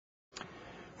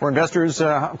For investors,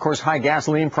 of course, high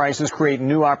gasoline prices create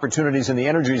new opportunities in the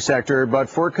energy sector, but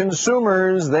for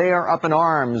consumers, they are up in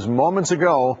arms. Moments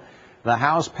ago, the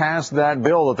House passed that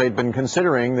bill that they'd been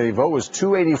considering. The vote was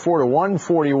 284 to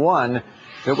 141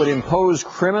 that would impose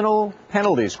criminal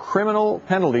penalties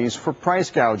for price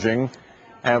gouging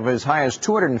of as high as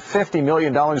 $250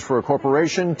 million for a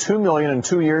corporation, $2 million in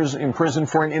 2 years in prison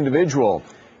for an individual.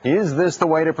 Is this the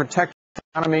way to protect the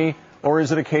economy, or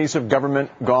is it a case of government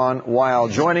gone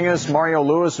wild? Joining us, Marlo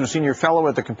Lewis, who's senior fellow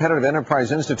at the Competitive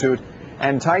Enterprise Institute,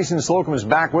 and Tyson Slocum is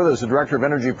back with us, the director of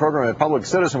energy program at Public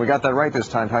Citizen. We got that right this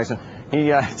time, Tyson. He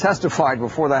testified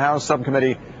before the House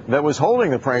subcommittee that was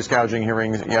holding the price gouging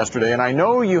hearings yesterday. And I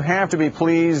know you have to be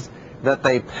pleased that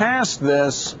they passed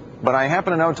this, but I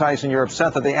happen to know, Tyson, you're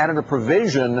upset that they added a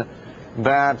provision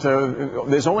that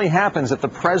this only happens if the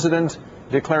president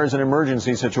declares an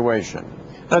emergency situation.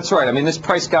 That's right. I mean, this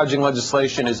price gouging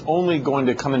legislation is only going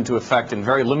to come into effect in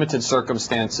very limited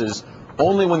circumstances,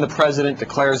 only when the president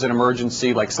declares an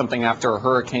emergency, like something after a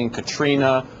Hurricane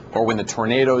Katrina or when the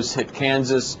tornadoes hit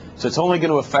Kansas. So it's only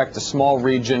going to affect a small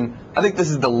region. I think this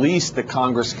is the least that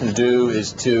Congress can do,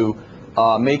 is to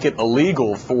make it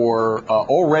illegal for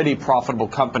already profitable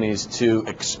companies to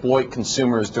exploit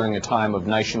consumers during a time of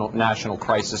national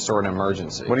crisis or an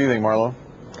emergency. What do you think, Marlo?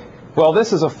 Well,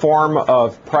 this is a form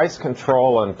of price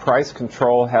control, and price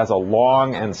control has a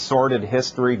long and sordid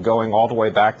history going all the way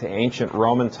back to ancient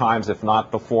Roman times, if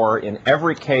not before. In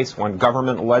every case, when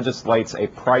government legislates a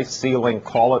price ceiling,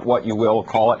 call it what you will,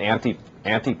 call it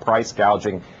anti-price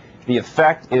gouging, the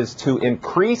effect is to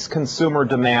increase consumer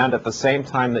demand at the same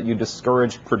time that you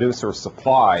discourage producer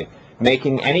supply,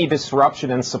 making any disruption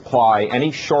in supply,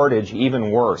 any shortage,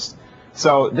 even worse.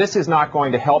 So this is not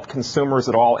going to help consumers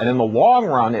at all, and in the long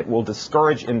run it will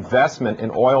discourage investment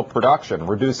in oil production,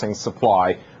 reducing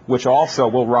supply, which also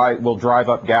will drive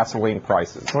up gasoline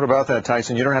prices. What about that,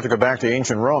 Tyson? You don't have to go back to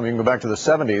ancient Rome. You can go back to the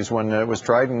 70s when it was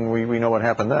tried, and we know what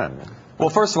happened then. Well,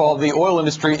 first of all, the oil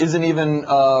industry isn't even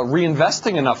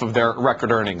reinvesting enough of their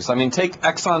record earnings. I mean, take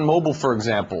ExxonMobil, for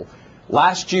example.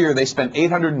 Last year, they spent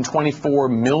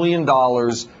 $824 million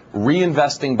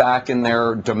reinvesting back in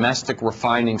their domestic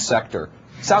refining sector.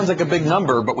 Sounds like a big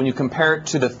number, but when you compare it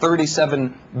to the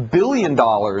 $37 billion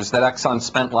that Exxon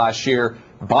spent last year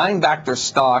buying back their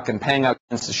stock and paying out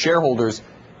to shareholders,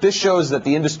 this shows that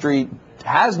the industry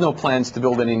has no plans to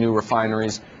build any new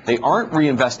refineries. They aren't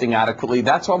reinvesting adequately.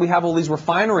 That's why we have all these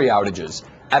refinery outages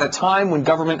at a time when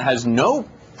government has no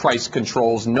price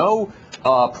controls, no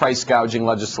price gouging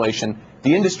legislation.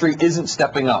 The industry isn't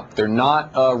stepping up. They're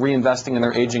not reinvesting in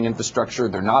their aging infrastructure.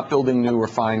 They're not building new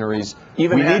refineries. We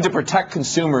need to protect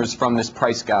consumers from this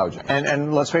price gouging.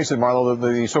 And let's face it, Marlo,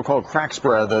 the so-called crack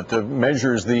spread that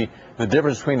measures the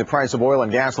difference between the price of oil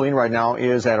and gasoline right now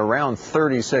is at around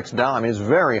 $36. I mean, it's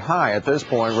very high at this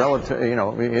point, relative,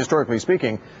 historically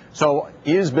speaking. So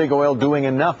is big oil doing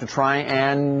enough to try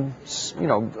and,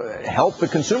 help the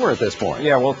consumer at this point?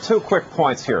 Yeah, well, 2 quick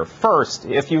points here. First,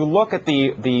 if you look at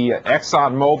the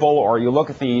ExxonMobil or you look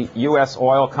at the U.S.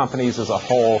 oil companies as a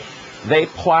whole, they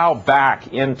plow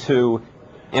back into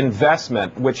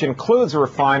investment, which includes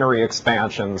refinery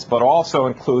expansions, but also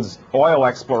includes oil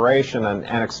exploration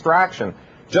and extraction,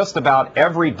 just about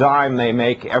every dime they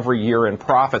make every year in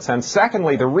profits. And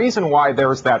secondly, the reason why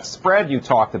there's that spread you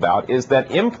talked about is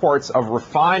that imports of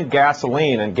refined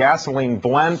gasoline and gasoline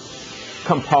blend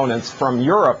components from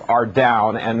Europe are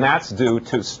down, and that's due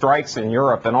to strikes in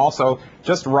Europe and also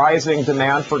just rising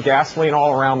demand for gasoline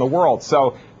all around the world.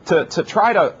 So to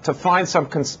try to find some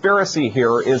conspiracy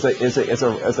here is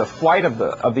a flight of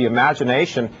the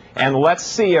imagination, and let's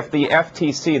see if the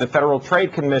FTC, the Federal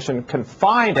Trade Commission, can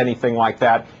find anything like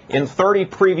that. In 30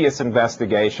 previous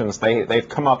investigations, they've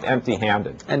come up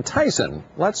empty-handed. And Tyson,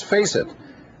 let's face it,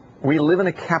 we live in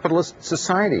a capitalist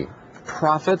society.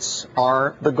 Profits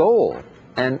are the goal,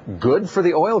 and good for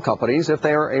the oil companies if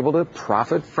they are able to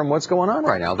profit from what's going on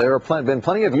right now. There have been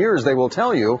plenty of years, they will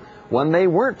tell you, when they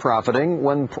weren't profiting,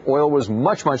 when oil was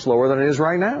much, much lower than it is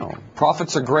right now.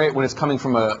 Profits are great when it's coming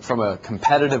from a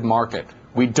competitive market.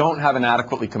 We don't have an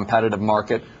adequately competitive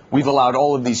market. We've allowed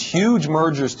all of these huge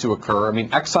mergers to occur. I mean,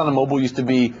 Exxon and Mobil used to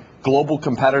be global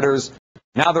competitors.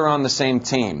 Now they're on the same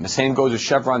team. The same goes with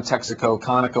Chevron, Texaco,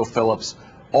 ConocoPhillips.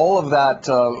 All of that,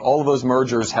 all of those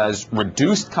mergers has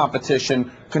reduced competition.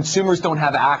 Consumers don't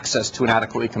have access to an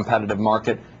adequately competitive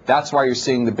market. That's why you're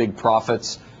seeing the big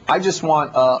profits. I just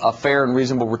want a fair and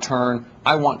reasonable return.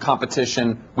 I want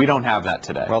competition. We don't have that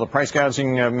today. Well, the price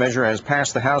gouging measure has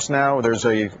passed the House now. There's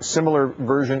a similar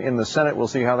version in the Senate. We'll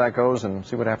see how that goes and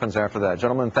see what happens after that.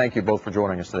 Gentlemen, thank you both for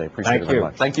joining us today. Appreciate it very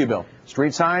much. Thank you, Bill.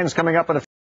 Street Signs coming up in a